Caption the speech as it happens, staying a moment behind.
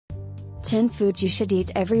10 foods you should eat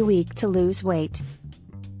every week to lose weight.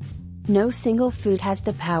 No single food has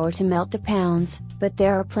the power to melt the pounds, but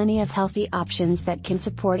there are plenty of healthy options that can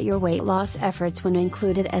support your weight loss efforts when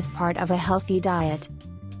included as part of a healthy diet.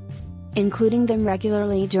 Including them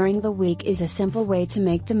regularly during the week is a simple way to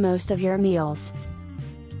make the most of your meals.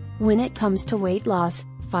 When it comes to weight loss,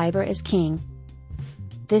 fiber is king.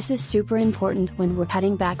 This is super important when we're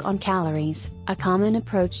cutting back on calories, a common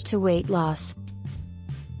approach to weight loss.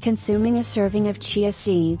 Consuming a serving of chia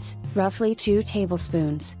seeds, roughly 2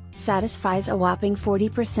 tablespoons, satisfies a whopping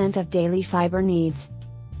 40% of daily fiber needs.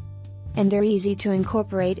 And they're easy to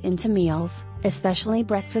incorporate into meals, especially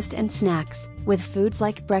breakfast and snacks, with foods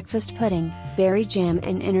like breakfast pudding, berry jam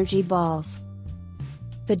and energy balls.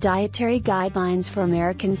 The Dietary Guidelines for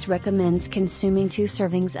Americans recommends consuming 2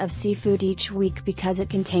 servings of seafood each week because it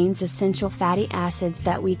contains essential fatty acids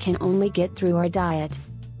that we can only get through our diet.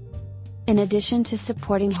 In addition to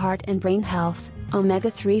supporting heart and brain health,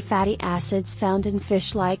 omega-3 fatty acids found in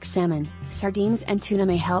fish like salmon, sardines and tuna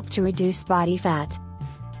may help to reduce body fat.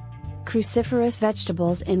 Cruciferous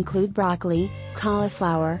vegetables include broccoli,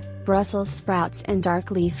 cauliflower, Brussels sprouts and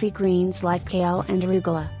dark leafy greens like kale and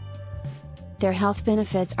arugula. Their health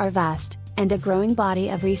benefits are vast, and a growing body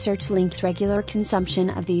of research links regular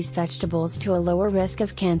consumption of these vegetables to a lower risk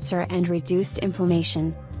of cancer and reduced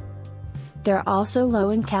inflammation. They're also low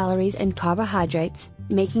in calories and carbohydrates,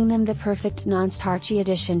 making them the perfect non-starchy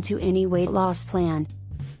addition to any weight loss plan.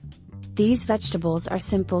 These vegetables are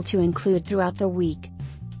simple to include throughout the week.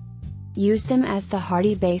 Use them as the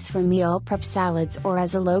hearty base for meal prep salads or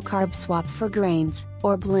as a low-carb swap for grains,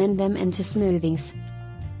 or blend them into smoothies.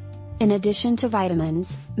 In addition to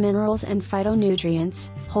vitamins, minerals and phytonutrients,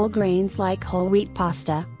 whole grains like whole wheat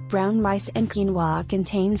pasta, brown rice and quinoa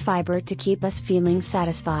contain fiber to keep us feeling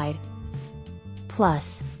satisfied.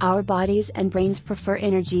 Plus, our bodies and brains prefer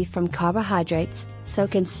energy from carbohydrates, so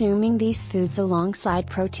consuming these foods alongside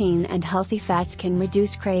protein and healthy fats can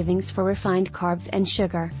reduce cravings for refined carbs and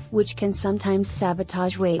sugar, which can sometimes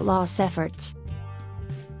sabotage weight loss efforts.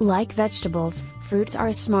 Like vegetables, fruits are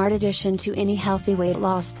a smart addition to any healthy weight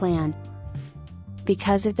loss plan.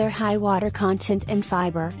 Because of their high water content and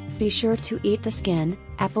fiber, be sure to eat the skin.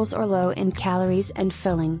 Apples are low in calories and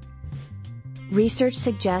filling. Research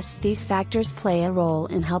suggests these factors play a role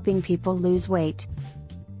in helping people lose weight.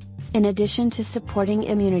 In addition to supporting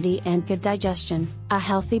immunity and good digestion, a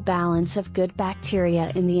healthy balance of good bacteria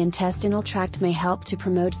in the intestinal tract may help to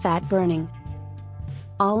promote fat burning.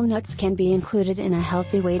 All nuts can be included in a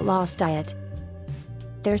healthy weight loss diet.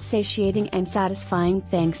 They're satiating and satisfying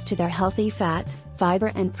thanks to their healthy fat,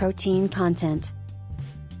 fiber and protein content.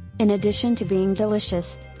 In addition to being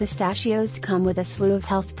delicious, pistachios come with a slew of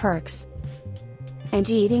health perks. And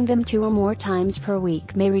eating them 2 or more times per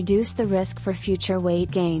week may reduce the risk for future weight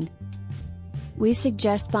gain. We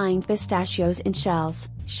suggest buying pistachios in shells.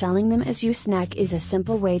 Shelling them as you snack is a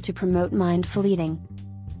simple way to promote mindful eating.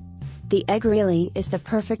 The egg really is the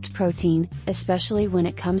perfect protein, especially when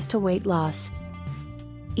it comes to weight loss.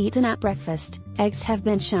 Eaten at breakfast, eggs have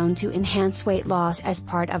been shown to enhance weight loss as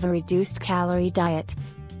part of a reduced calorie diet.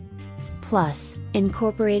 Plus,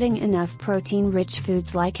 incorporating enough protein-rich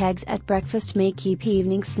foods like eggs at breakfast may keep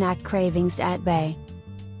evening snack cravings at bay.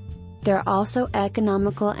 They're also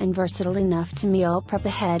economical and versatile enough to meal prep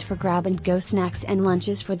ahead for grab-and-go snacks and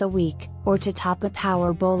lunches for the week, or to top a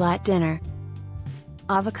power bowl at dinner.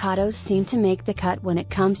 Avocados seem to make the cut when it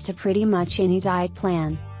comes to pretty much any diet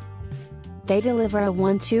plan. They deliver a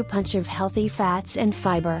 1-2 punch of healthy fats and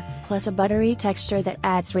fiber, plus a buttery texture that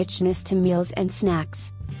adds richness to meals and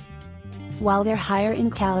snacks. While they're higher in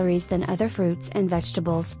calories than other fruits and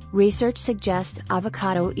vegetables, research suggests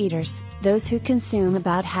avocado eaters, those who consume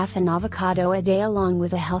about half an avocado a day along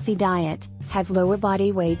with a healthy diet, have lower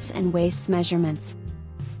body weights and waist measurements.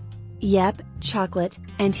 Yep, chocolate,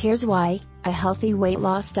 and here's why: a healthy weight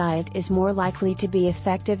loss diet is more likely to be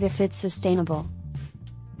effective if it's sustainable.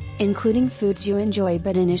 Including foods you enjoy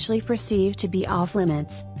but initially perceive to be off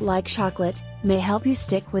limits, like chocolate, may help you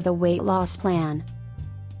stick with a weight loss plan.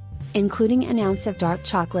 Including an ounce of dark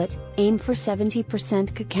chocolate, aim for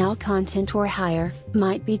 70% cacao content or higher,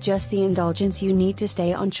 might be just the indulgence you need to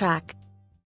stay on track.